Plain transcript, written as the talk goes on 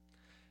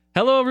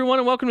Hello, everyone,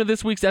 and welcome to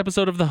this week's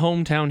episode of the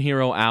Hometown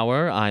Hero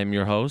Hour. I'm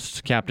your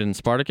host, Captain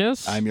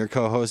Spartacus. I'm your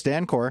co-host,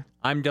 Dancor.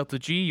 I'm Delta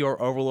G,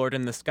 your overlord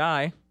in the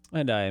sky.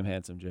 And I am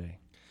Handsome J.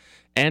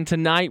 And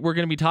tonight we're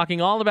going to be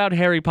talking all about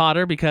Harry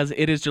Potter because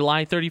it is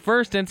July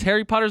 31st and it's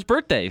Harry Potter's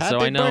birthday.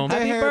 Happy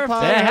birthday, Harry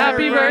Potter.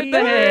 Happy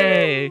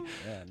birthday! Yeah,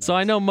 nice. So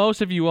I know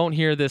most of you won't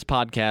hear this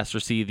podcast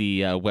or see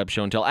the web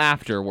show until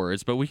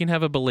afterwards, but we can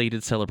have a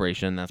belated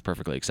celebration. That's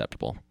perfectly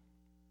acceptable.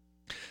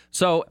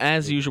 So,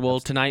 as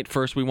usual, tonight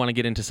first we want to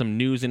get into some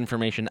news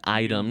information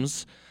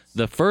items.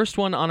 The first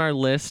one on our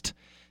list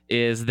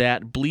is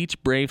that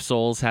Bleach Brave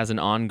Souls has an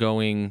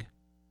ongoing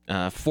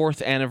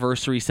 4th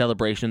anniversary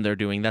celebration they're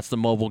doing. That's the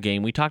mobile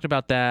game. We talked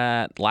about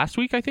that last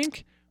week, I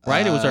think.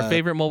 Right? It was our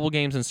favorite mobile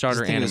games and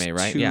starter anime,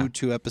 right?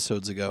 Two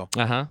episodes ago.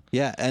 Uh-huh.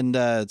 Yeah,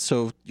 and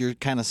so you're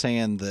kind of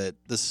saying that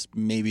this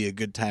may be a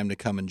good time to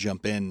come and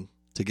jump in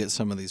to get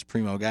some of these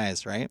primo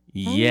guys, right?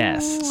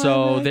 Yes.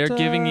 So they're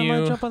giving I might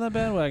you jump on that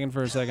bandwagon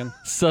for a second.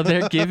 So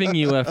they're giving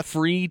you a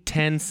free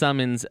 10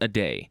 summons a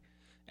day.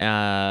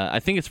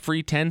 I think it's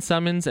free 10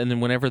 summons, and then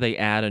whenever they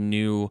add a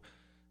new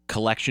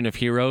collection of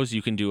heroes,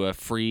 you can do a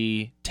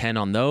free 10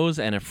 on those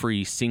and a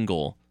free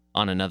single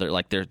on another,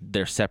 like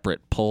their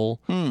separate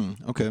pull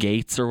Okay.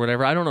 gates or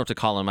whatever. I don't know what to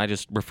call them. I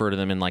just refer to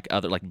them in like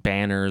other like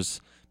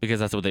banners because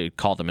that's what they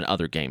call them in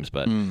other games.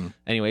 But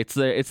anyway,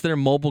 it's their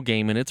mobile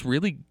game and it's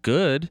really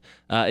good.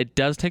 It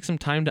does take some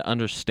time to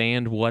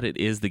understand what it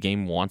is the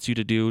game wants you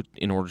to do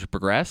in order to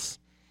progress.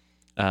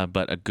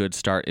 But a good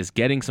start is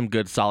getting some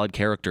good solid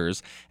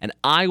characters. And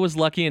I was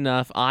lucky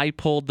enough, I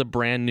pulled the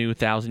brand new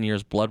 1,000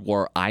 Years Blood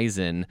War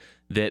Aizen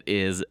that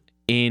is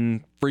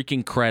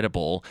freaking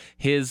credible.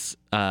 His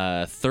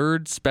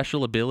third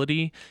special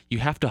ability, you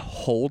have to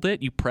hold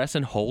it, you press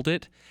and hold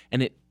it,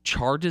 and it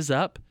charges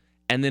up,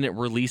 and then it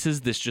releases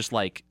this just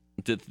like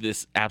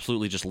this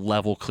absolutely just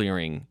level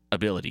clearing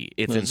ability.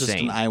 It's Just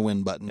insane. an I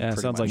win button. Yeah, it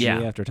pretty sounds much. like Yeah.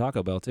 me after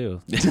Taco Bell,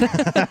 too.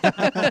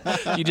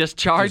 You just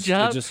charge It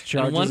up, just and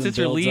charges once and it's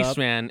builds released, up.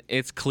 man,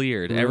 it's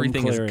cleared. Room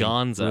Everything clearing. is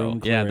gonzo. Room Yeah,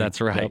 clearing. that's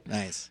right. Yep.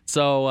 Nice.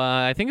 So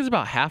I think it's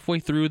about halfway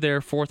through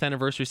their 4th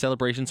anniversary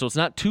celebration, so it's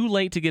not too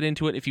late to get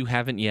into it if you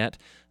haven't yet.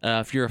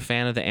 If you're a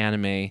fan of the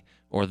anime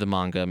or the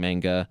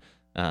manga,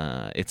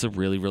 it's a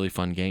really, really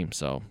fun game.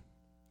 So,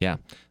 yeah.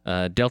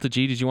 Delta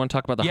G, did you want to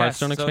talk about the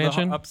Hearthstone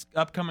expansion? The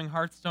upcoming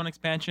Hearthstone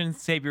expansion,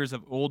 Saviors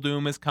of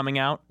Uldum, is coming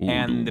out,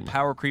 and the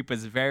power creep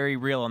is very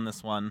real in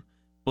this one.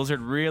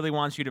 Blizzard really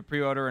wants you to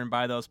pre-order and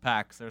buy those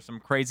packs. There's some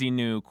crazy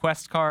new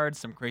quest cards,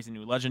 some crazy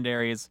new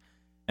legendaries,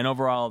 and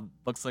overall,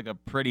 looks like a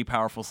pretty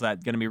powerful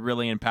set. Going to be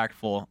really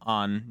impactful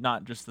on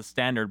not just the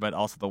standard, but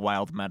also the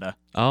wild meta.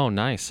 Oh,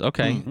 nice.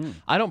 Okay.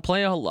 I don't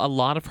play a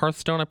lot of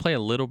Hearthstone. I play a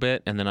little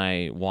bit, and then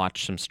I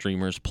watch some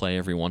streamers play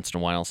every once in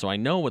a while, so I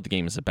know what the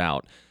game is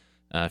about.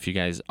 If you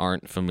guys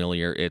aren't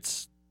familiar,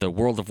 it's the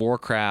World of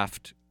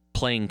Warcraft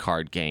playing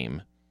card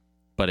game,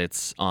 but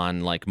it's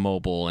on like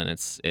mobile and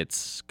it's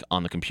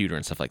on the computer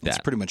and stuff like that.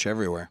 It's pretty much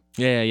everywhere.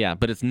 Yeah.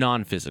 But it's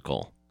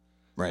non-physical.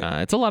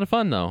 Right. It's a lot of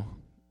fun though.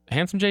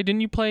 Handsome Jay,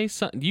 didn't you play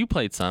some? You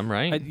played some,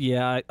 right?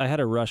 I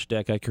had a rush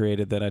deck I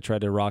created that I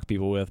tried to rock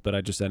people with, but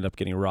I just ended up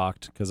getting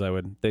rocked because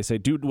they say,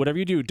 dude, whatever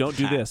you do, don't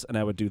do this. And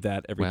I would do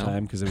that every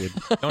time because it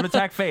would. Don't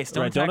attack face.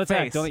 Don't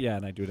attack face.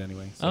 And I do it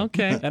anyway. So.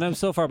 Okay. And I'm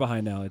so far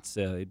behind now,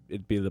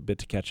 it'd be a bit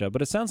to catch up.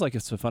 But it sounds like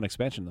it's a fun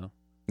expansion, though.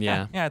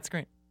 Yeah. Yeah, it's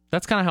great.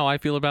 That's kind of how I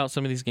feel about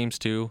some of these games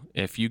too.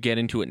 If you get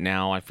into it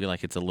now, I feel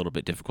like it's a little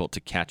bit difficult to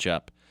catch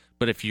up.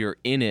 But if you're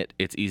in it,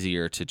 it's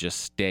easier to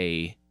just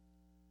stay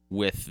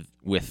with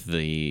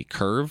the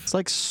curve. It's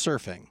like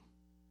surfing.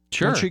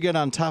 Sure. Once you get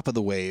on top of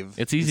the wave,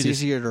 It's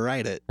easier to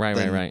ride it Right,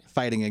 than right.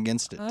 fighting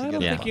against it. To I get don't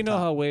up think on you know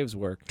top. how waves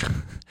work.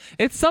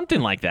 It's something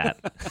like that.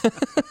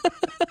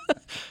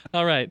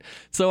 All right.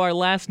 So our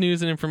last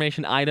news and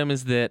information item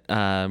is that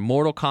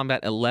Mortal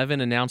Kombat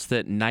 11 announced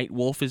that Night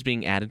Wolf is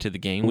being added to the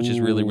game, which is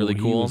really, really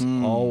cool. He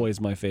was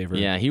always my favorite.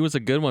 Yeah, he was a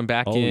good one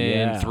back in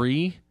yeah.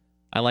 3.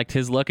 I liked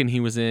his look, and he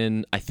was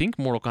in, I think,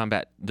 Mortal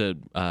Kombat, the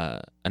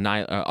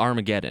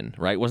Armageddon,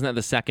 right? Wasn't that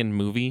the second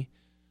movie?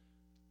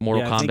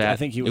 Mortal Yeah, Kombat. I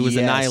think he it was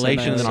yes,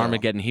 Annihilation and then so.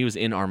 Armageddon. He was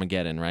in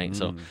Armageddon, right?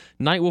 So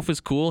Nightwolf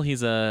is cool.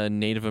 He's a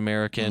Native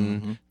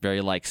American,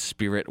 very like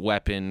spirit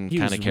weapon He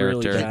kind was of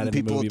character. really bad in the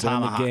People movie, with but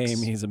in the tomahawks. game,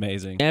 he's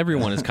amazing.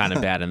 Everyone is kind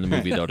of bad in the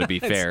movie, though, to be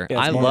fair. it's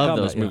I Mortal love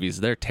Kombat, those yeah.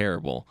 movies. They're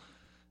terrible.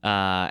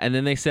 And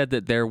then they said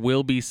that there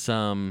will be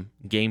some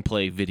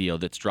gameplay video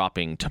that's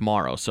dropping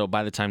tomorrow. So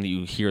by the time that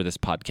you hear this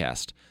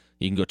podcast,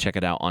 you can go check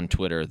it out on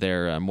Twitter.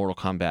 Their Mortal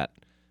Kombat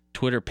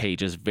Twitter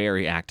page is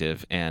very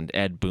active, and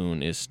Ed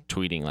Boon is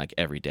tweeting like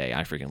every day.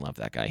 I freaking love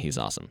that guy. He's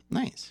awesome.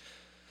 Nice.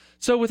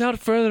 So without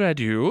further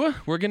ado,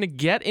 we're going to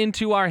get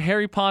into our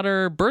Harry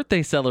Potter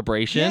birthday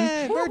celebration.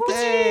 Yay,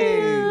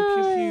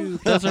 birthday!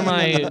 Those are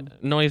my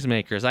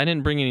noisemakers. I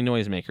didn't bring any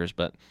noisemakers,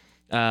 but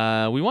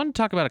we want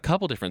to talk about a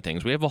couple different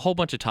things. We have a whole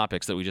bunch of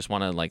topics that we just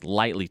want to like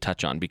lightly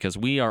touch on because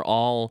we are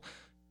all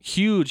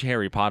huge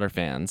Harry Potter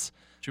fans.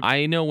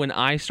 I know when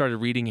I started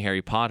reading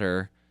Harry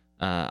Potter,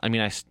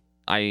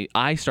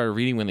 I started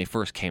reading when they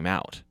first came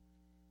out.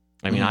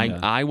 I mean,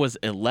 I was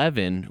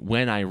 11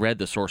 when I read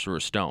The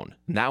Sorcerer's Stone.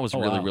 And that was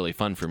really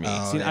fun for me.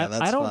 Oh, See, yeah,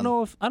 that's I don't fun.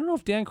 know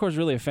if Dan Core's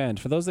really a fan.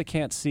 For those that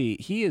can't see,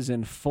 he is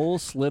in full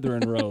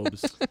Slytherin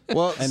robes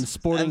Well, and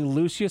sporting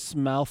Lucius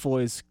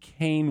Malfoy's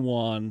cane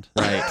wand.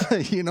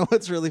 Right. You know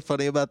what's really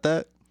funny about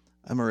that?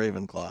 I'm a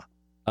Ravenclaw.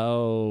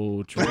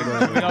 Oh, true.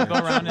 We all go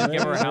around and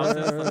give our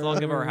houses. Let's all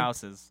give our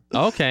houses.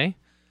 Okay.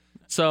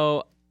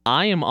 So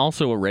I am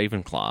also a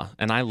Ravenclaw,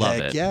 and I love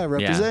Heck it. yeah,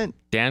 represent.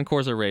 Dan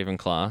Core's a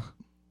Ravenclaw.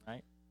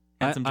 Right?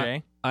 Handsome I-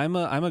 Jay. I'm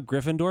a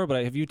Gryffindor,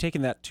 but have you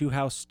taken that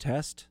 2-house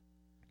test?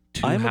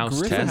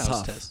 Two-house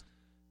Gryffindor. test.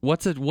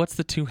 What's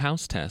the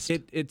two-house test?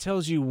 It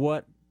tells you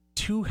what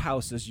 2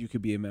 houses you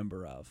could be a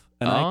member of.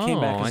 And I came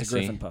back I as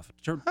a see.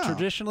 Gryffindor.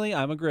 Traditionally,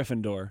 I'm a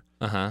Gryffindor.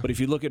 Uh-huh. But if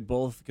you look at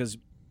both, because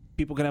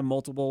people can have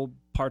multiple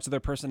parts of their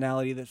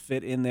personality that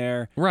fit in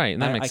there. Right,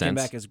 that makes I came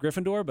sense. back as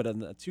Gryffindor, but on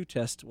the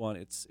 2-test one,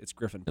 it's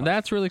Gryffindor.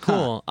 That's really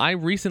cool. I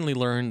recently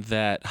learned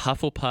that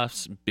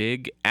Hufflepuff's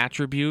big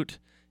attribute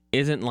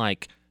isn't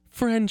like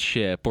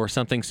friendship or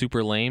something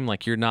super lame.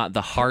 Like you're not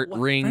the heart What?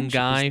 ring Friendship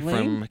guy is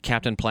lame? from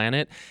Captain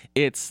Planet.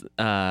 It's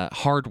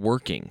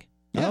hardworking.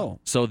 Oh.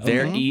 So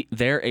their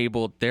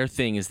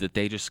thing is that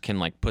they just can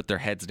like put their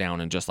heads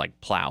down and just like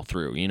plow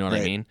through. You know what I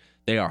Right. mean?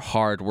 They are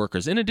hard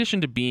workers. In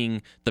addition to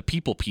being the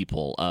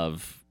people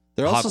of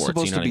They're also Hogwarts,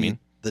 supposed you know to what I be mean?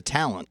 the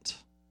talent.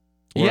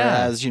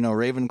 Yeah. Whereas,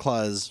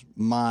 Ravenclaw is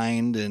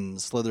mind and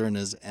Slytherin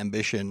is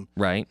ambition.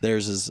 Right.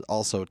 Theirs is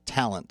also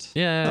talent.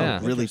 Yeah.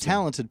 Really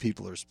talented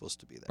people are supposed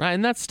to be there. Right,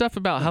 and that's stuff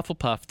about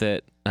Hufflepuff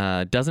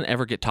that doesn't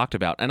ever get talked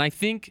about. And I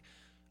think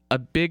a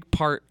big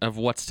part of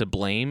what's to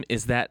blame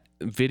is that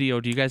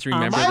video. Do you guys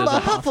remember? I'm there's a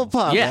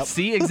Hufflepuff. Yeah, Yep.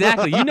 see,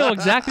 exactly. You know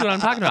exactly what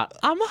I'm talking about.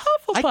 I'm a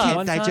I Hufflepuff.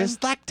 can't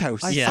digest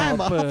lactose. Yeah. I'm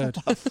a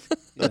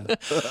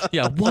Hufflepuff.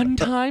 Yeah, one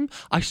time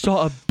I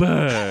saw a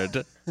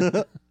bird.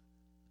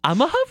 I'm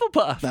a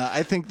Hufflepuff. No,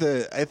 I think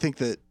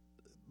that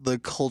the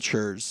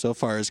culture so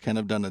far has kind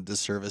of done a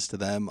disservice to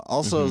them.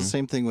 Also,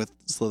 same thing with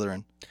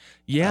Slytherin.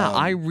 Yeah,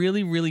 I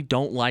really, really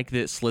don't like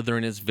that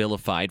Slytherin is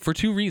vilified for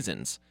 2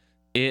 reasons.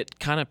 It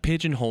kind of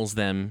pigeonholes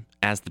them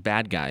as the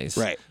bad guys.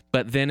 Right.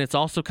 But then it's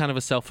also kind of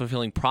a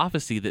self-fulfilling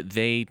prophecy that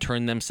they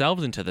turn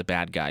themselves into the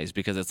bad guys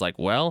because it's like,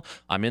 well,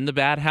 I'm in the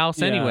bad house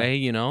Yeah. anyway,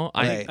 you know?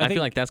 Right. I feel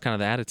like that's kind of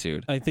the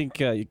attitude. I think,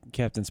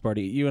 Captain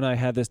Sparty, you and I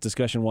had this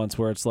discussion once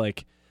where it's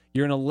like,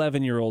 you're an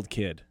 11-year-old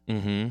kid.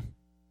 Mm-hmm.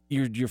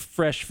 You're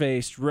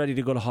fresh-faced, ready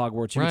to go to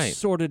Hogwarts. You Right. get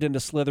sorted into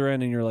Slytherin,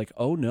 and you're like,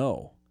 oh,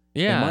 no.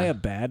 Yeah. Am I a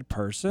bad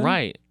person?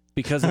 Right.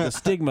 Because of the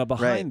stigma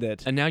behind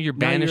it. And now you're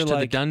banished to the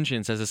like-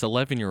 dungeons as this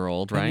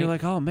 11-year-old, right? And you're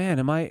like, oh man,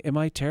 am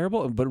I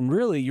terrible? But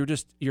really,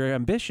 you're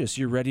ambitious.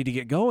 You're ready to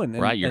get going.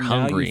 And, Right, you're and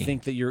hungry. Now you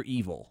think that you're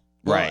evil.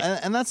 Well, Right.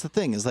 and that's the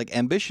thing is like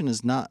ambition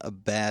is not a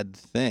bad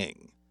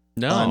thing.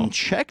 No.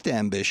 Unchecked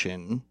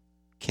ambition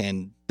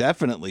can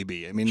definitely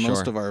be. I mean, most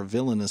Sure. of our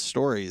villainous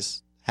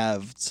stories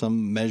have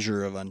some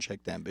measure of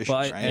unchecked ambition,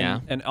 Well, right? Yeah.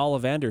 and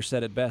Ollivander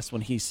said it best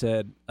when he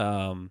said,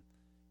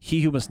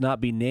 "He who must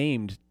not be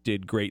named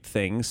did great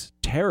things,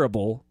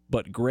 terrible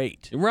but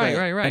great." Right.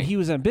 And he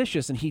was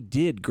ambitious, and he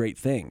did great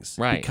things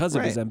Right. because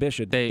of his Right.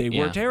 ambition. They-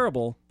 were yeah.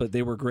 terrible, but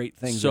they were great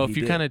things. So that if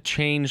he you did. kind of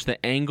change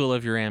the angle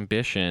of your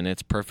ambition,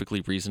 it's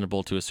perfectly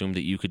reasonable to assume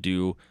that you could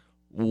do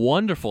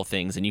wonderful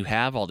things and you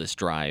have all this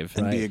drive.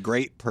 And be Right. a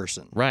great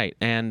person. Right.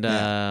 And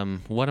Yeah.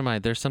 what am I?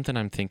 There's something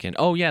I'm thinking.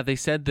 Oh, yeah. They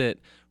said that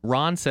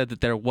Ron said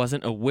that there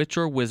wasn't a witch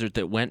or wizard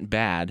that went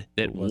bad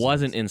that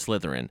wasn't in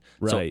Slytherin.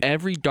 So Right.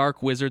 every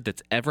dark wizard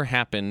that's ever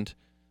happened,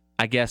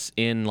 I guess,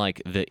 in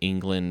like the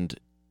England,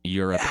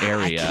 Europe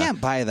area. I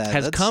can't buy that.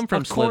 has come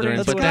from according Slytherin,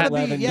 to but what that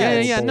 11 yeah,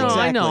 years no, old.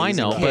 I know, Exactly, he's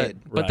a but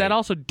kid. that Right.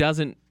 also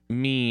doesn't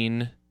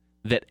mean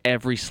that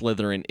every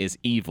Slytherin is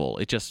evil.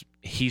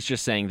 He's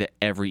just saying that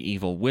every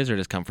evil wizard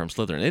has come from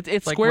Slytherin.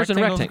 It's Like squares and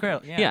rectangles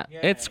rectangles. and Yeah, yeah,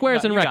 it's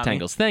squares you and got me.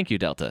 rectangles. Thank you,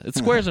 Delta. It's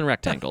squares and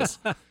rectangles.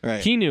 Right.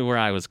 He knew where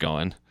I was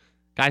going.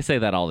 I say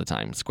that all the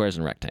time. Squares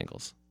and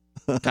rectangles.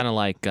 Kind of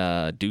like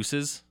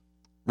deuces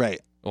Right.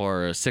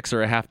 or 6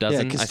 or a half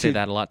dozen. 'cause I say two-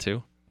 that a lot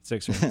too.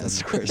 6 or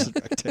Squares and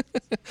rectangles.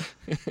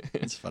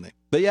 It's funny.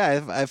 But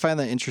yeah, I find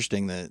that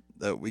interesting that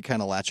we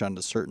kind of latch on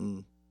to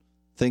certain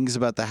things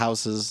about the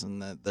houses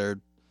and that they're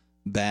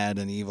bad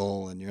and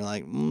evil, and you're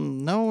like,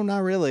 no,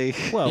 not really.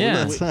 Well,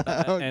 Yeah.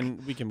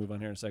 and we can move on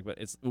here in a sec, but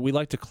we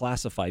like to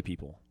classify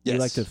people. Yes. We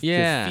like to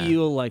Yeah.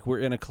 feel like we're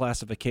in a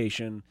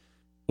classification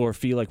or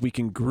feel like we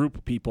can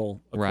group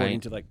people according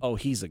Right. to like, oh,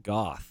 he's a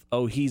goth.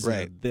 Oh, he's a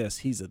Right. this,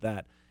 he's a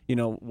that. You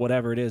know,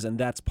 whatever it is. And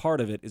that's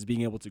part of it is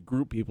being able to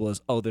group people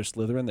as, oh, they're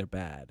Slytherin, they're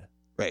bad.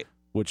 Right.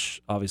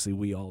 Which obviously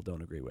we all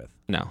don't agree with.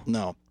 No.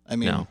 No. I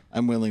mean, No.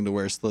 I'm willing to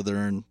wear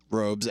Slytherin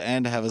robes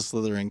and have a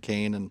Slytherin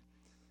cane, and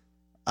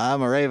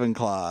I'm a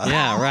Ravenclaw.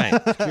 Yeah, right.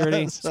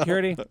 Security, So-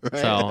 security.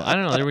 Right. So I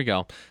don't know. There we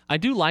go. I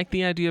do like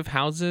the idea of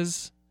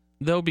houses,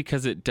 though,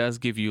 because it does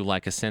give you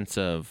like a sense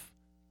of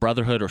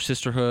brotherhood or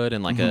sisterhood,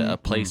 and like a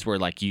place where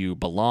like you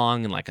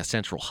belong, and like a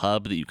central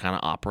hub that you kind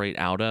of operate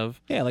out of.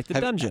 Yeah, like the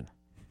Have- dungeon.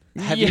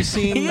 Have you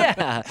seen?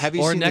 Yeah. Have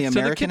you or seen next the to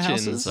American the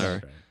kitchens houses?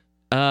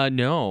 Or,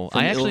 no, From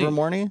I actually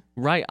Ilvermorny?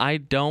 right. I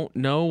don't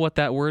know what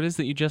that word is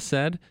that you just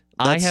said.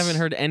 I haven't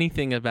heard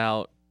anything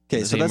about.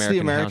 Okay, so that's the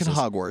American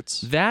houses.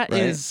 Hogwarts. That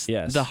right? is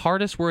the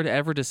hardest word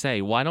ever to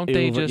say. Why don't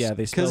they just? Yeah,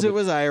 because it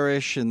was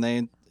Irish and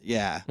they.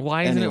 Yeah.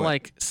 Why isn't it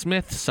like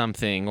Smith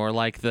something or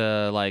like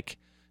the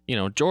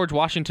George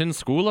Washington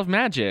School of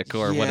Magic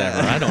or whatever?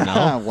 I don't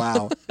know.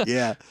 Wow.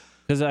 Yeah.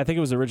 Because I think it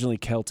was originally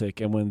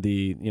Celtic, and when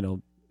the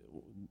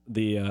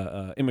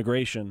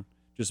immigration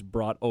just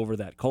brought over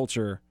that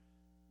culture,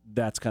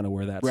 that's kind of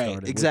where that started.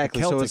 Right.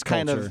 Exactly. So it's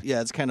kind culture. of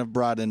it's kind of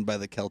brought in by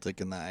the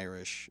Celtic and the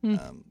Irish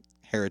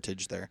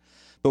heritage there.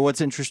 But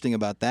what's interesting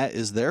about that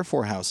is their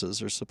 4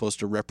 houses are supposed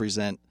to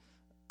represent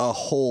a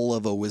whole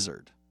of a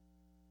wizard.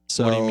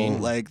 So, what do you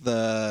mean? Like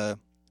now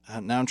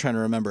I'm trying to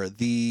remember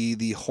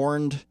the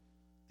horned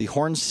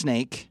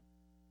snake,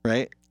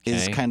 right?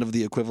 Is kind of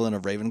the equivalent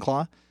of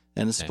Ravenclaw,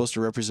 and is supposed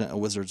to represent a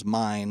wizard's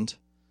mind.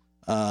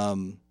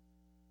 Is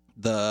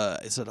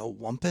it a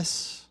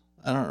wumpus?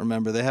 I don't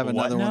remember. They have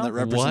another one that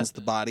represents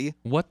the body.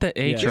 What the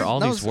H are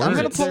all these words? I'm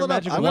going to pull it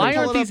up. Why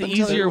aren't these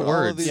easier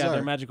words? Yeah,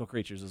 they're magical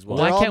creatures as well.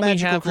 Why can't we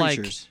have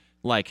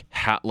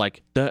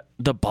like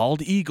the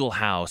bald eagle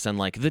house and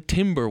like the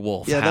timber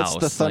wolf house? Yeah, that's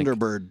the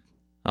Thunderbird.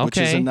 Okay. Which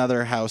is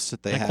another house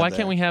that they have. Why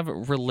can't we have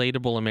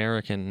relatable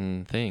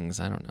American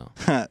things? I don't know.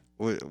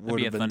 Would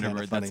be have a been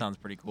Thunderbird. Funny. That sounds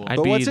pretty cool. I'd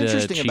but be what's the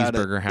interesting about it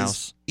cheeseburger house.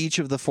 is each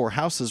of the 4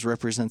 houses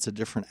represents a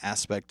different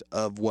aspect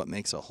of what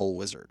makes a whole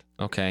wizard.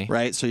 Okay.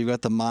 Right? So you've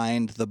got the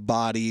mind, the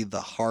body,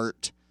 the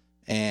heart,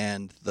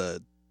 and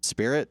the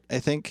spirit, I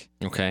think.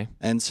 Okay.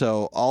 And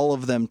so all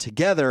of them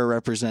together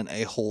represent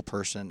a whole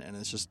person, and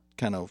it's just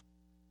kind of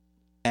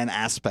an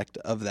aspect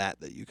of that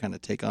you kind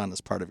of take on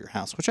as part of your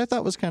house, which I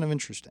thought was kind of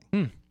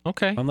interesting.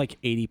 Okay. I'm like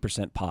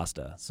 80%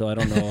 pasta, so I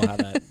don't know how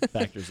that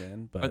factors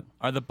in. But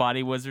are the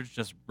body wizards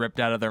just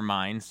ripped out of their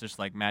minds, just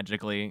like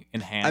magically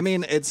enhanced? I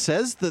mean, it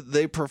says that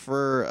they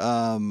prefer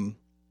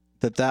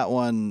that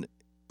one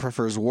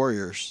prefers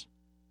warriors.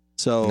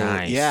 So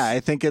nice. Yeah,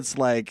 I think it's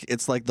like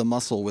the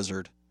muscle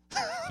wizard.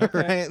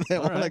 Right? They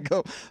want to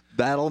go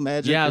battle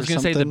magic. Yeah, I was going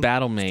to say the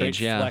battle mage.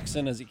 Straight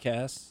flexing as he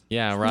casts.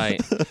 Yeah,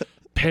 right.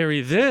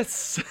 Parry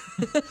this.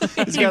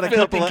 He's got a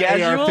couple of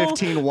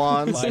AR-15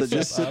 wands that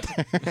just sit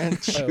there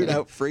and shoot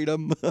out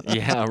freedom.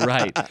 Yeah,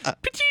 right.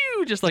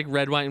 Just like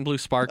red, white, and blue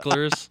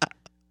sparklers.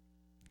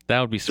 That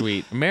would be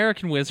sweet.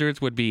 American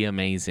wizards would be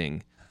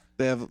amazing.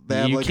 They have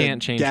you like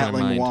can't a change my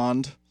Gatling mind.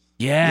 wand.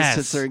 Yes.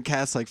 He sits there and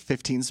casts like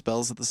 15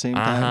 spells at the same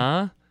time.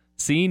 Uh-huh.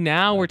 See,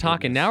 now we're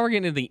talking. Now we're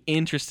getting into the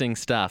interesting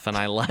stuff, and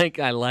I like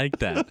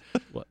that.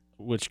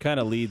 Which kind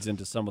of leads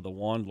into some of the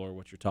wand lore,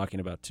 which you're talking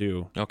about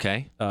too.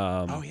 Okay.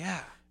 Oh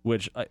yeah.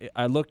 Which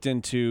I looked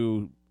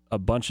into a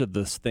bunch of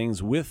the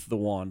things with the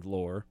wand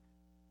lore,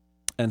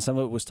 and some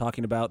of it was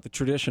talking about the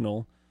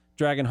traditional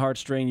dragon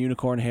heartstring,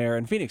 unicorn hair,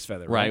 and phoenix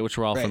feather. Right, which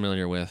we're all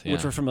familiar with. Yeah.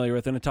 Which we're familiar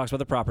with, and it talks about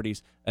the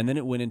properties. And then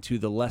it went into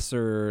the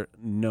lesser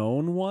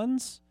known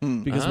ones,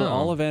 because what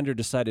Ollivander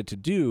decided to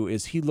do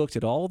is he looked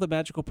at all the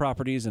magical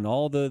properties and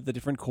all the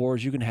different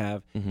cores you can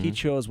have. He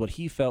chose what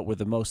he felt were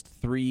the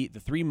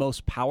three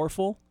most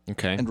powerful.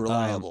 Okay. And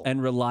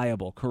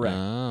reliable. Correct.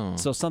 Oh.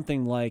 So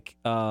something like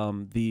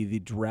the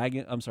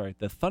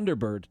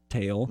Thunderbird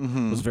tail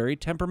was very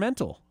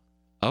temperamental.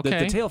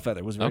 Okay. The tail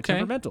feather was very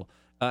temperamental.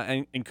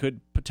 And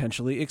could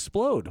potentially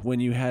explode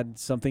when you had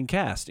something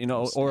cast,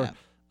 so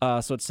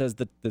it says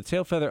that the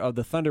tail feather of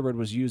the Thunderbird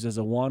was used as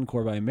a wand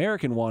core by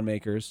American wand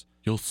makers.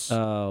 Yes.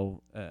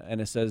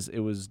 And it says it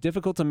was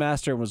difficult to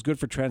master and was good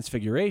for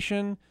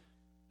transfiguration.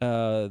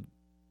 They're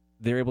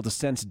able to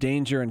sense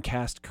danger and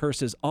cast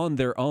curses on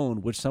their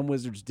own, which some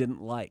wizards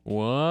didn't like.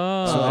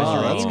 Whoa. So as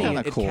you're that's aiming,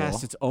 kinda it cool.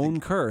 casts its own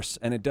curse,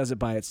 and it does it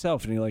by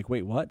itself. And you're like,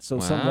 wait, what? So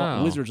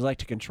some wizards like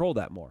to control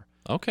that more.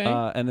 Okay.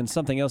 And then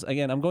something else.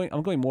 Again, I'm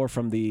going more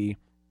from the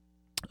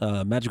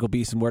magical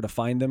beasts and where to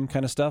find them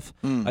kind of stuff.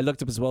 I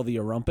looked up as well the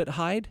Arumpet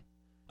hide.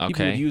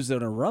 People would use an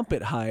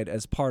Arumpet hide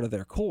as part of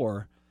their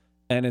core,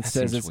 and it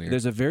says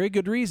there's a very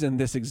good reason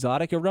this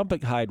exotic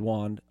Arumpet hide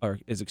wand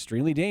is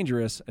extremely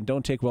dangerous and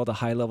don't take well to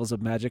high levels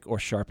of magic or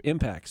sharp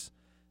impacts.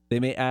 They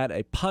may add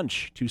a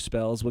punch to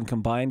spells when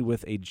combined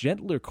with a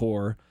gentler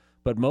core,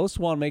 but most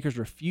wand makers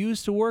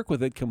refuse to work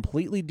with it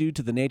completely due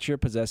to the nature it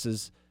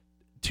possesses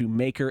to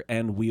maker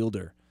and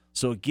wielder.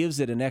 So it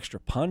gives it an extra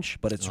punch,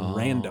 but it's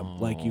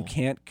random. Like you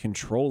can't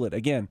control it.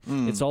 Again,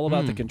 it's all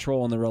about the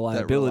control and the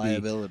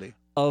reliability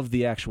of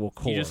the actual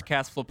core. You just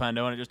cast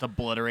Flipendo and it just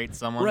obliterates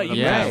someone. Right, with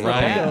a yeah,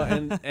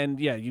 bat. right. And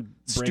you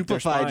break their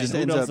Stupefied spine. just Who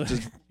ends knows? up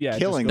just Yeah, it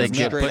killing They them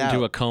get straight put into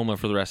out. a coma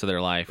for the rest of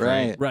their life,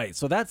 right? Right.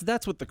 So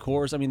that's what the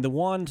cores. I mean, the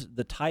wand,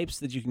 the types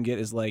that you can get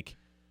is like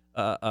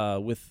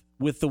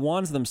with the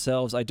wands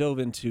themselves. I dove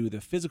into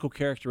the physical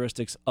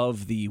characteristics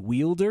of the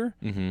wielder,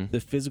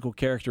 the physical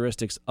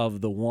characteristics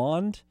of the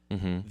wand,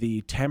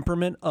 the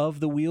temperament of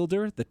the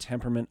wielder, the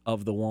temperament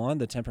of the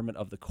wand, the temperament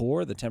of the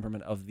core, the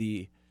temperament of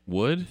the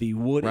wood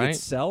right?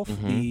 itself,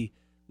 the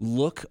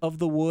look of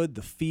the wood,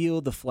 the feel,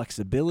 the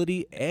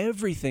flexibility,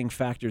 everything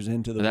factors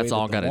into the way That's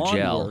all that the got a wand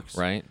gel, works.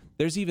 right?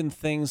 There's even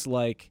things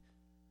like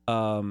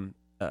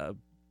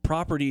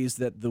properties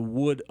that the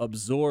wood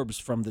absorbs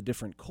from the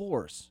different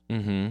cores.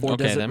 Mm-hmm. Or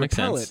Okay, does it that makes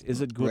repel sense. it?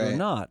 Is it good or Right.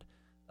 not?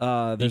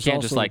 You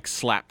can't just like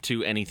slap two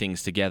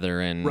anythings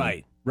together and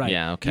right.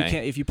 Yeah, okay. You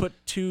can't, if you put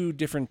two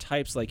different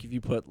types, like if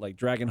you put like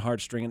dragon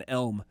heartstring and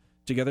elm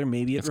together,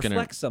 maybe it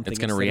reflects something. It's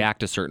going to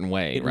react a certain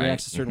way, it right?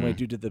 reacts a certain way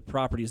due to the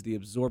properties, the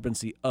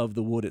absorbency of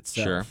the wood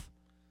itself.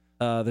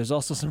 Sure. There's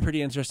also some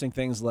pretty interesting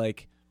things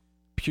like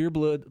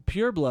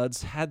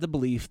purebloods had the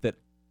belief that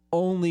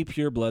only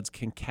purebloods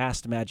can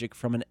cast magic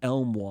from an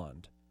elm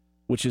wand,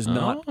 which is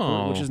not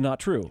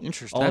true.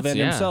 Interesting.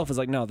 Ollivander himself is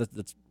like, no,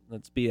 that's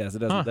BS.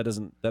 That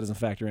doesn't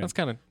factor in. That's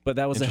kind of but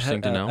that was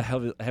interesting to know.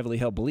 a heavily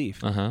held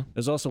belief.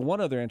 There's also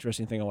one other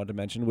interesting thing I wanted to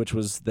mention, which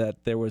was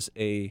that there was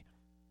a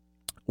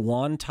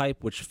wand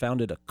type which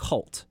founded a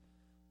cult.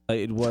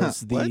 It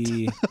was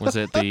was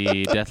it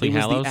the Deathly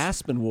Hallows? It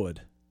was the aspenwood.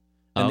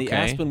 And the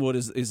aspenwood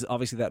is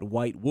obviously that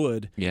white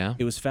wood. Yeah.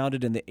 It was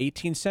founded in the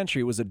 18th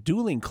century. It was a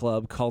dueling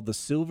club called the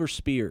Silver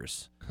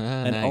Spears.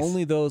 And nice.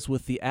 only those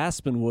with the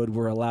aspenwood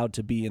were allowed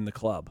to be in the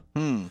club.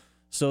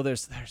 So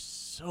there's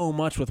so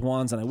much with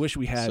wands, and I wish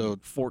we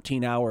had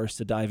 14 hours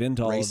to dive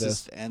into all of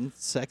this. Racist and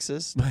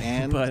sexist,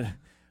 and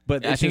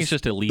but I think it's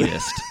just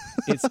elitist.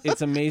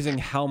 it's amazing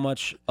how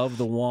much of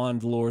the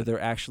wand lore there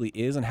actually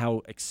is, and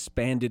how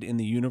expanded in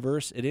the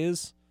universe it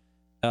is.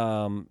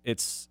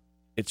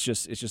 It's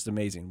just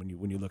amazing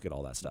when you look at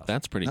all that stuff.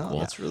 That's pretty cool.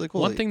 That's really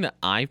cool. One thing that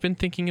I've been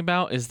thinking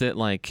about is that,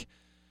 like,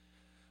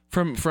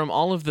 from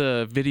all of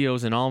the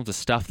videos and all of the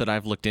stuff that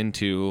I've looked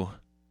into,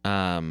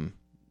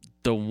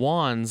 the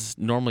wands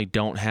normally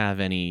don't have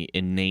any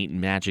innate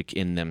magic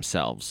in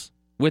themselves,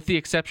 with the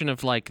exception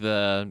of like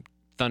the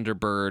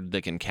Thunderbird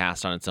that can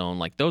cast on its own.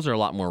 Like, those are a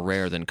lot more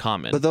rare than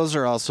common. But those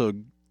are also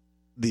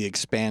the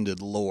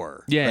expanded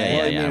lore. Yeah, right?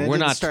 yeah, I yeah. mean, We're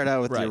not start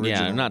out with the original.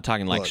 Yeah, I'm not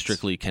talking like books.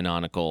 strictly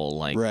canonical,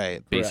 like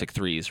Right. basic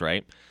threes,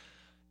 right?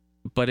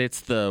 But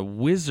it's the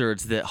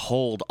wizards that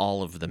hold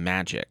all of the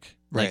magic.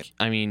 Right. Like,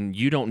 I mean,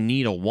 you don't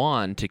need a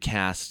wand to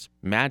cast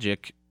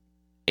magic.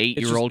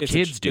 8-year-old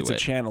kids do it. It's a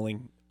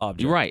channeling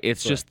object. Right.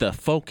 It's just the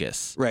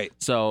focus. Right.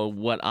 So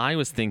what I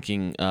was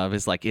thinking of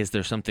is like, is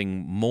there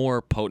something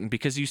more potent?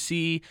 Because you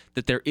see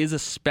that there is a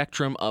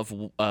spectrum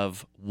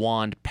of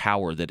wand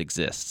power that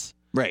exists.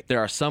 Right. There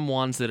are some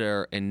wands that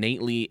are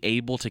innately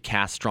able to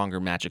cast stronger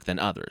magic than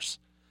others.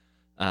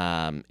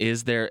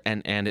 Is there,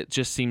 and it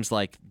just seems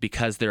like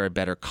because they're a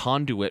better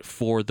conduit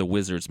for the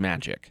wizard's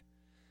magic.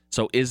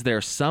 So is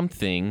there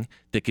something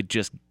that could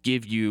just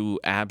give you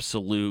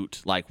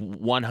absolute, like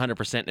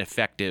 100%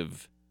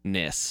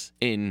 effectiveness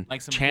in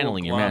Like some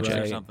channeling cool your gloves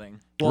magic? or something.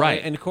 Well,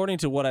 Right. And according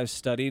to what I've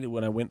studied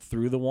when I went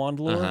through the wand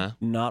lore,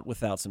 not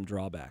without some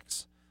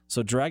drawbacks.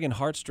 So Dragon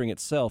Heartstring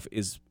itself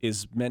is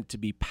meant to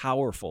be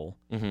powerful,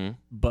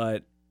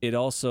 but it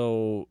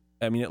also,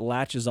 I mean, it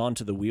latches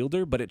onto the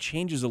wielder, but it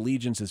changes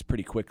allegiances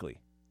pretty quickly.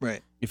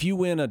 Right. If you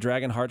win a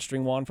Dragon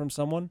Heartstring wand from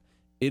someone,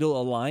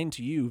 it'll align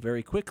to you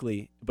very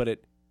quickly, but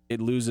it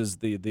loses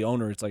the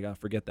owner. It's like, oh,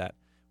 forget that.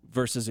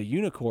 Versus a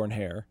unicorn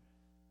hair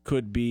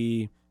could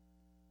be,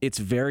 it's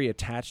very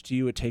attached to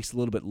you. It takes a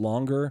little bit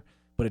longer,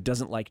 but it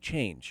doesn't like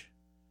change.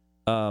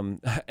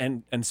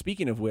 And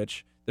speaking of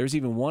which, there's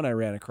even one I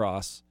ran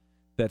across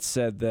that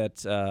said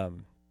that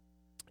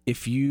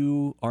if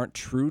you aren't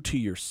true to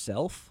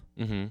yourself,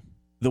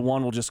 the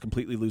wand will just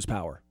completely lose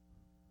power.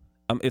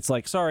 It's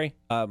like, sorry,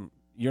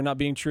 you're not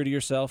being true to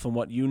yourself, and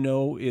what you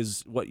know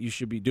is what you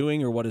should be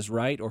doing or what is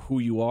right or who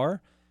you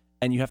are,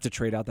 and you have to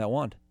trade out that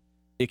wand.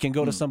 It can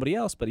go to somebody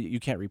else, but you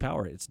can't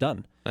repower it. It's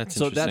done. That's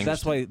so interesting.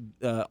 that's why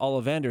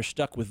Ollivander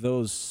stuck with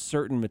those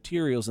certain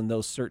materials and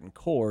those certain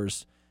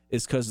cores,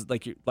 is because,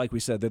 like we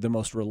said, they're the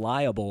most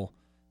reliable.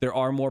 They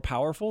are more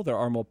powerful, they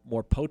are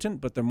more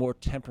potent, but they're more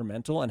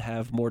temperamental and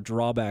have more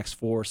drawbacks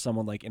for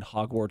someone like in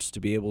Hogwarts to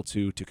be able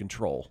to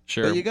control.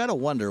 Sure. But you got to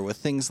wonder with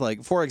things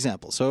like, for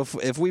example, so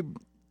if we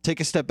take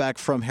a step back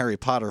from Harry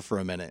Potter for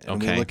a minute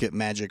and we look at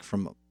magic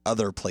from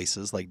other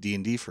places like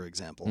D&D, for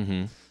example,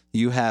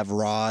 you have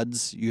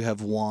rods, you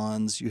have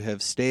wands, you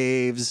have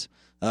staves,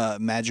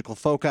 magical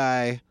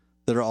foci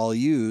that are all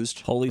used.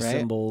 Holy right?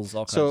 symbols,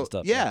 all kinds of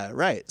stuff. Yeah,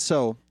 right.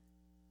 So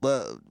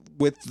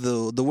with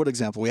the wood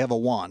example, we have a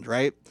wand,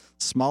 right?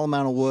 Small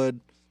amount of wood,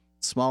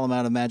 small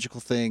amount of magical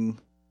thing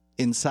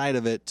inside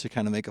of it to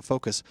kind of make a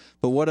focus.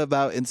 But what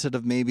about instead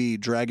of maybe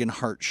dragon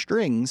heart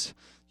strings,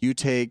 you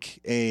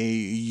take a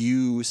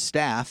yew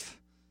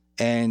staff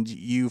and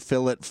you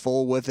fill it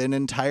full with an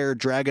entire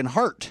dragon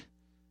heart.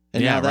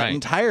 And now that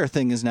entire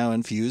thing is now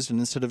infused, and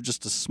instead of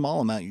just a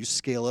small amount, you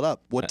scale it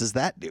up. What does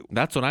that do?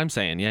 That's what I'm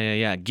saying.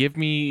 Yeah. Give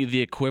me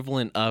the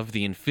equivalent of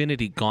the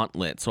Infinity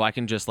Gauntlet, so I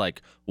can just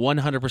like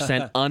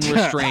 100%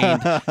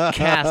 unrestrained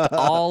cast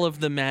all of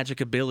the magic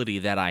ability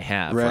that I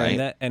have.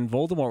 Right. And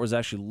Voldemort was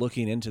actually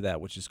looking into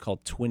that, which is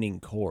called twinning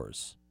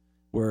cores,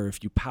 where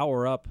if you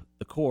power up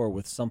the core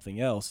with something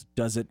else,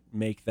 does it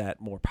make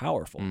that more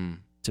powerful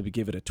to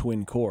give it a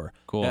twin core?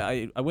 Cool.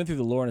 I went through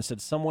the lore and it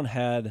said someone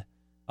had.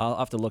 I'll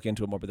have to look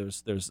into it more, but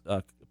there's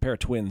a pair of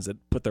twins that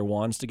put their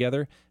wands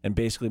together and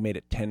basically made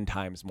it 10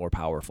 times more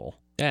powerful.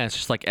 Yeah, it's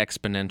just like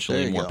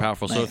exponentially more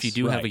powerful. Nice. So if you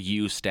do have a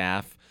yew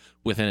staff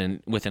with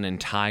an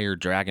entire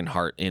dragon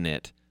heart in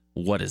it,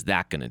 what is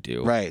that going to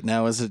do? Right.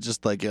 Now, is it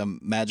just like a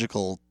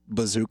magical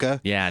bazooka?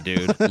 Yeah,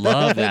 dude.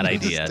 Love that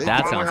idea.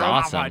 That sounds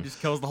awesome. It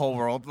just kills the whole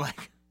world.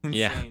 Like,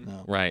 insane.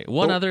 Yeah, right.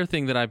 One other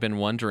thing that I've been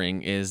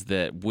wondering is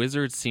that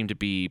wizards seem to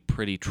be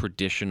pretty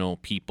traditional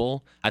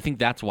people. I think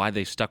that's why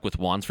they stuck with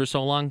wands for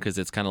so long, because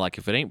it's kind of like,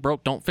 if it ain't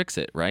broke, don't fix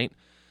it, right?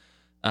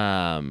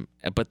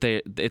 But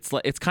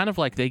it's kind of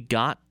like they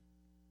got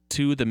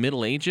to the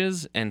Middle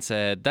Ages and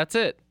said, that's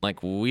it.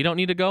 Like, we don't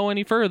need to go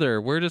any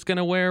further. We're just going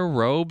to wear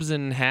robes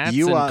and hats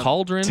and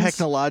cauldrons.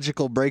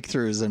 Technological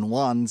breakthroughs and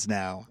wands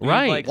now.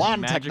 Right. Like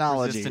Wand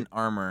technology. Resistant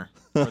armor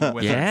for the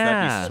wizards.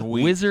 Yeah. That'd be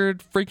sweet.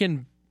 Wizard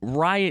freaking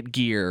riot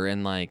gear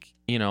and like,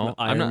 you know,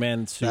 Iron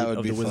Man suit that would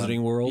of be the fun.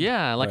 Wizarding World.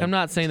 Yeah, like Right. I'm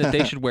not saying that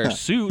they should wear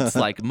suits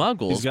like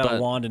muggles. He's got but,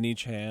 a wand in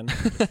each hand.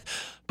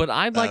 but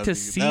I'd like to that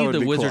see would the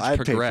be cool. wizards I'd pay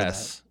for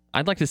progress.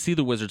 I'd like to see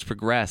the wizards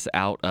progress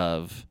out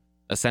of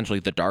essentially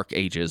the Dark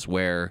Ages,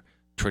 where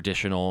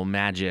traditional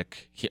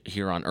magic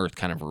here on Earth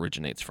kind of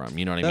originates from.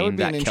 You know what I That mean? would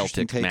be an That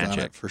interesting Celtic take on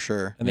magic. it for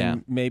sure. And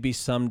then maybe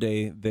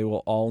someday they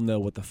will all know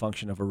what the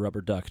function of a rubber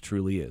duck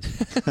truly is.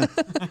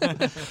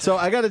 So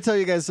I got to tell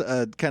you guys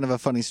kind of a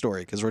funny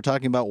story, because we're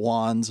talking about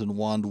wands and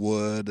wand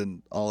wood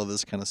and all of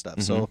this kind of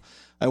stuff. So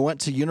I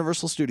went to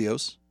Universal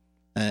Studios,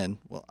 and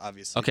well,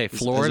 obviously, Okay, as- as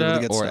Florida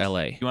everybody gets or stuff.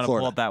 LA? You want to pull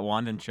Florida. up that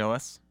wand and show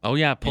us? Oh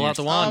yeah, pull out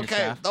the wand. your Okay,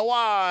 staff. the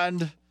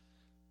wand.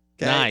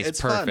 Okay, Nice, it's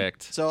fun.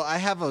 perfect. So I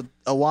have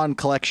a wand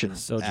collection,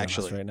 So jealous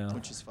actually, right now.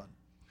 which is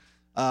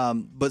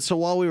fun. But so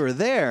while we were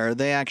there,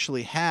 they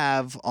actually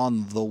have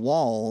on the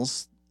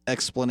walls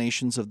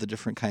explanations of the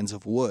different kinds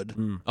of wood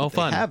Oh, they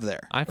fun. have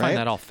there. I find right?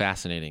 that all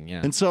fascinating.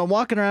 Yeah. And so I'm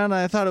walking around, and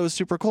I thought it was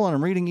super cool, and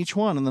I'm reading each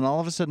one, and then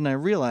all of a sudden I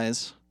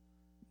realize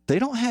they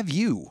don't have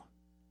you.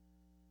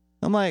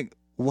 I'm like,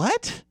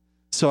 what?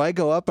 So I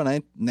go up, and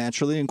I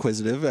naturally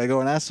inquisitive. I go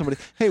and ask somebody,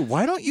 hey,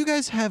 why don't you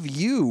guys have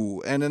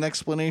you and an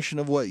explanation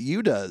of what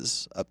you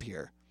does up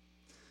here?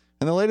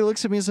 And the lady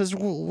looks at me and says,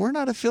 well, we're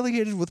not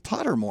affiliated with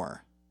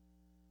Pottermore.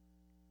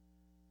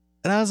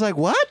 And I was like,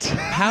 what?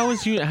 How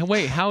is That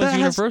has-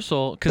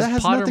 Universal? Because That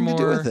has Pottermore. nothing to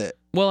do with it.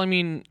 Well, I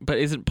mean, but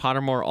isn't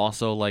Pottermore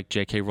also like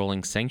J.K.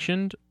 Rowling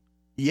sanctioned?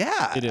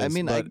 Yeah, It I is,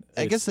 mean, but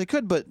I guess they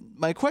could, but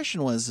my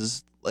question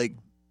is like,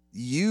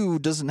 you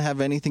doesn't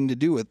have anything to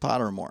do with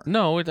Pottermore.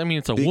 No, I mean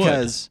it's a wood.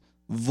 Because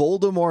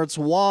Voldemort's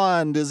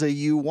wand is a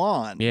U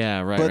wand.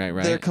 Yeah, right, but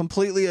right. they're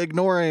completely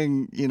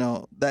ignoring,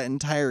 that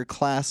entire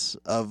class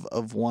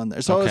of wand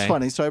there. So it was Okay.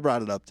 funny. So I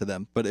brought it up to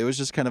them, but it was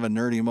just kind of a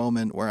nerdy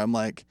moment where I'm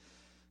like,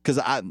 because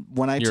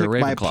when I You're a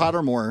took my Ravenclaw.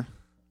 Pottermore,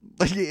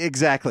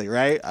 exactly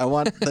right. I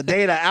want the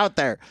data out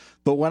there.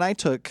 But when I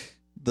took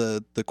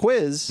the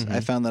quiz,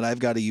 I found that I've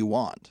got a U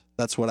wand.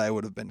 That's what I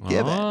would have been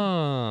given.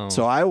 Oh.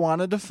 So I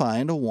wanted to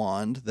find a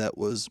wand that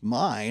was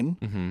mine,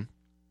 Mhm.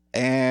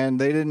 and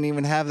they didn't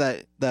even have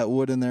that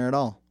wood in there at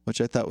all, which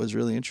I thought was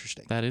really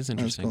interesting. That is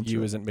interesting. cool.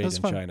 You isn't made That's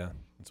in fun. China.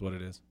 That's what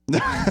it is.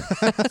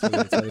 That's what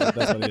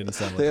it didn't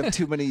sound They like. have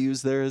too many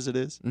U's there as it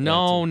is.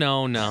 No.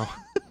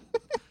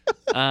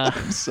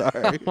 I'm sorry.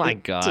 Oh my It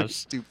took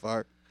gosh. too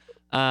far.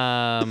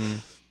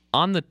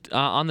 On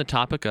the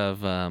topic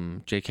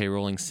of J.K.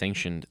 Rowling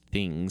sanctioned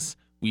things,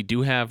 we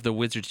do have the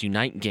Wizards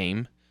Unite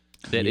game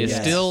that is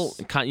Yes. still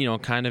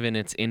kind of in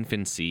its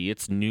infancy.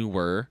 It's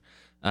newer.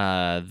 They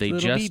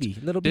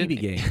Little BB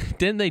game.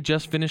 Didn't they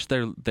just finish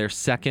their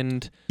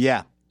second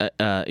Yeah.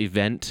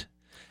 event?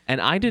 And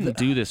I didn't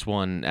do this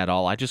one at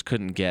all. I just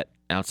couldn't get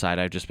outside.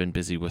 I've just been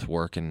busy with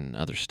work and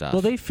other stuff.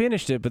 Well, they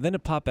finished it, but then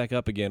it popped back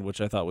up again,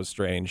 which I thought was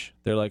strange.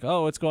 They're like,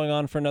 oh, it's going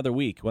on for another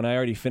week, when I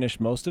already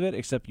finished most of it,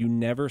 except you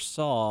never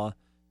saw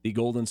the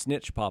Golden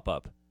Snitch pop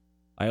up.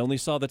 I only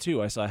saw the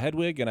two. I saw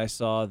Hedwig, and I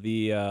saw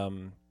the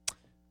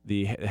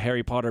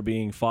Harry Potter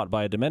being fought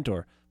by a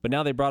Dementor. But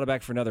now they brought it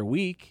back for another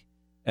week,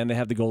 and they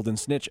have the Golden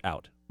Snitch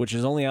out, which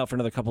is only out for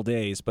another couple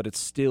days, but it's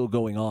still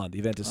going on. The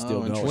event is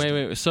still going.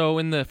 Wait. So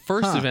in the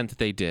first event that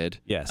they did,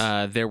 Yes.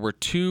 there were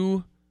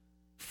 2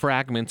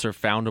 fragments or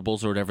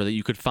foundables or whatever that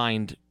you could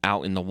find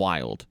out in the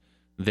wild.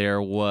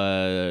 There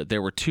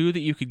were 2 that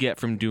you could get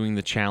from doing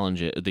the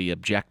challenge, the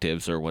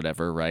objectives or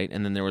whatever, right?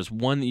 And then there was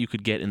 1 that you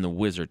could get in the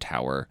Wizard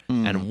Tower,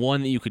 and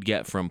 1 that you could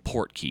get from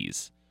port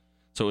keys.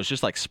 So it was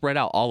just like spread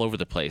out all over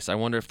the place. I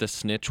wonder if the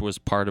snitch was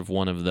part of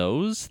one of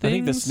those things. I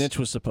think the snitch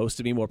was supposed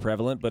to be more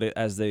prevalent, but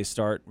as they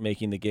start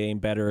making the game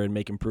better and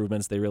make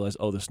improvements, they realize,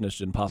 oh, the snitch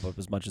didn't pop up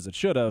as much as it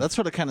should have. That's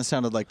what it kind of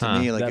sounded like to Huh.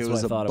 me. Like That's it what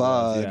was I a thought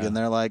bug, it was, yeah. and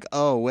they're like,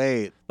 "Oh,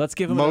 wait, Let's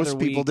give them most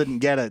another people week. didn't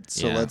get it,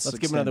 so Yeah. let's Let's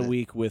give them extend another it."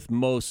 week with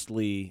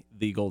mostly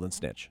the Golden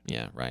Snitch.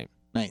 Yeah, right.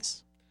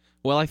 Nice.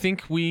 Well, I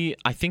think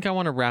I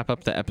want to wrap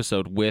up the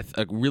episode with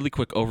a really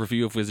quick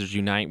overview of Wizards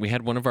Unite. We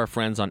had one of our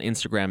friends on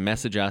Instagram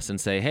message us and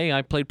say, "Hey,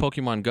 I played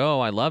Pokemon Go.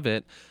 I love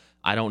it.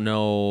 I don't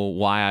know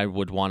why I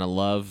would want to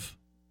love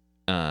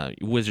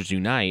Wizards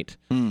Unite."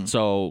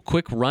 So,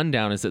 quick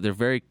rundown is that they're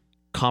very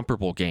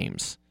comparable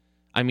games.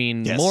 I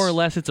mean, Yes. more or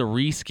less, it's a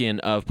reskin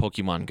of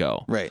Pokemon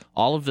Go. Right.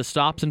 All of the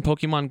stops in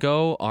Pokemon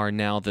Go are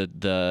now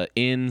the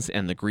inns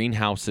and the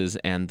greenhouses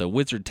and the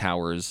wizard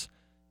towers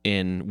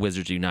in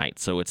Wizards Unite.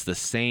 So it's the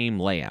same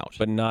layout.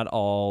 But not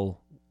all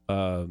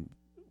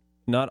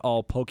not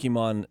all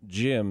Pokemon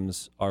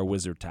gyms are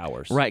wizard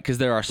towers. Right, because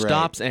there are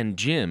stops and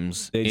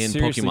gyms They in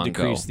seriously Pokemon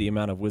Go. decrease the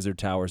amount of wizard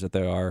towers that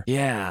there are.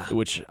 Yeah.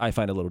 Which I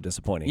find a little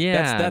disappointing.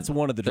 Yeah, That's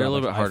one of the they're a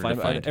drawbacks little bit harder I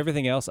to find.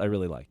 Everything else I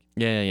really like.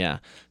 Yeah.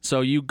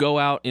 So you go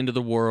out into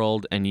the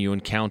world and you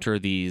encounter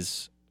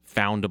these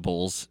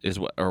foundables,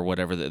 or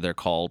whatever they're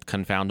called,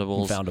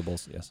 confoundables.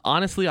 Confoundables, yes.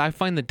 Honestly, I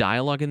find the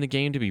dialogue in the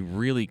game to be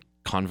really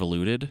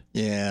convoluted.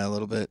 Yeah, a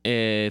little bit.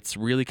 It's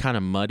really kind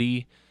of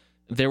muddy.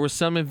 There was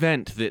some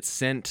event that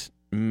sent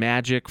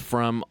magic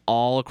from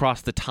all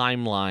across the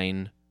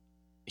timeline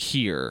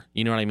here.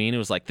 You know what I mean? It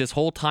was like this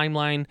whole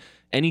timeline,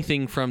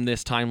 anything from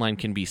this timeline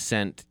can be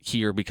sent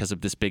here because of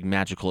this big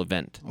magical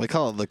event. We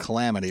call it the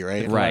calamity,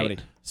 right?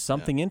 Right.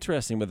 Something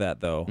interesting with that,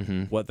 though,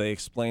 what they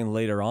explain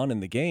later on in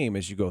the game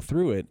as you go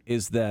through it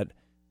is that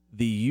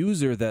the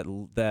user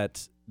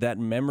that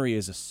memory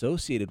is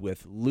associated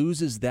with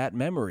loses that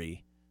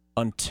memory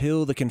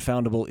until the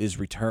confoundable is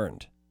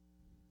returned.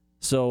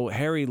 So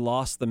Harry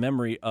lost the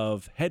memory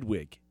of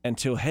Hedwig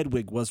until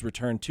Hedwig was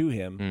returned to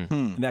him,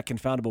 and that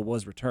confoundable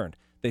was returned.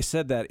 They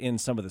said that in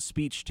some of the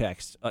speech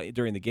text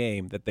during the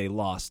game that they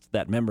lost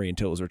that memory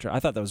until it was returned. I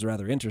thought that was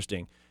rather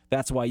interesting.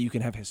 That's why you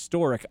can have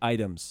historic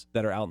items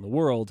that are out in the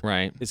world.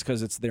 Right. It's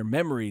because it's their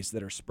memories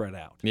that are spread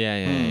out.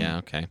 Yeah.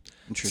 Okay.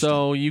 Interesting.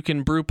 So you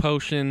can brew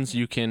potions.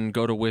 You can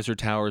go to wizard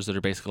towers that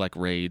are basically like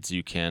raids.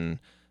 You can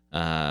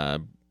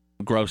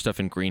grow stuff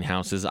in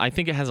greenhouses. I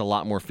think it has a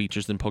lot more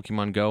features than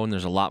Pokemon Go, and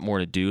there's a lot more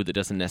to do that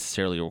doesn't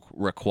necessarily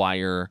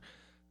require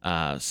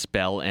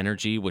spell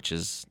energy, which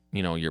is,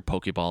 your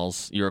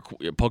Pokeballs, your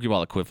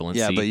Pokeball equivalency.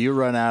 Yeah, but you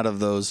run out of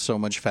those so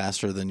much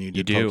faster than you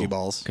do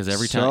Pokeballs. Because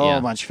every time,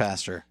 so much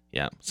faster.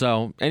 Yeah.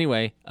 So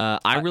anyway,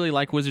 I really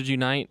like Wizards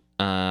Unite.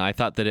 I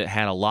thought that it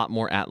had a lot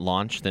more at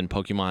launch than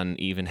Pokemon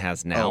even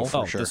has now. Oh,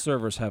 for sure. The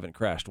servers haven't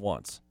crashed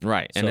once.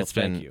 Right, and So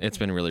it's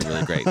been really,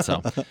 really great.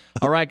 So,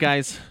 all right,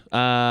 guys,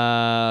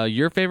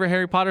 your favorite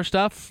Harry Potter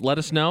stuff? Let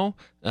us know.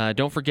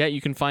 Don't forget,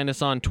 you can find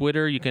us on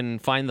Twitter. You can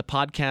find the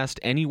podcast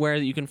anywhere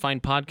that you can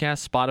find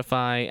podcasts: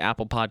 Spotify,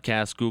 Apple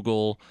Podcasts,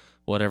 Google,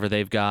 whatever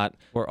they've got.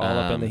 We're all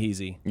up in the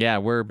heezy. Yeah,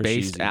 we're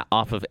based Sheezy.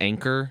 off of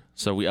Anchor,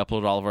 so we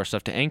upload all of our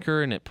stuff to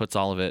Anchor, and it puts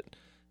all of it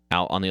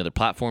out on the other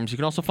platforms. You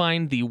can also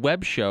find the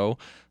web show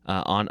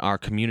on our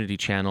community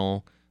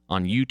channel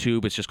on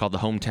YouTube. It's just called The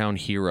Hometown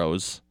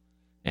Heroes,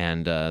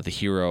 and the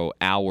Hero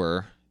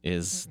Hour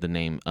is the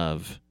name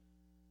of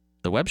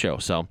the web show.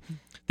 So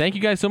thank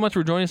you guys so much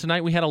for joining us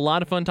tonight. We had a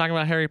lot of fun talking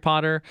about Harry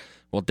Potter.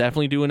 We'll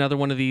definitely do another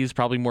one of these,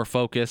 probably more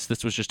focused.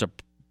 This was just a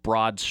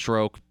broad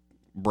stroke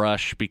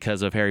brush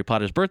because of Harry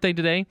Potter's birthday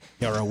today.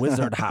 You're a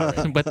wizard,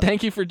 Harry. But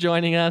thank you for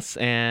joining us,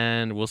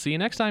 and we'll see you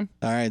next time.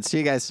 All right. See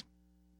you guys.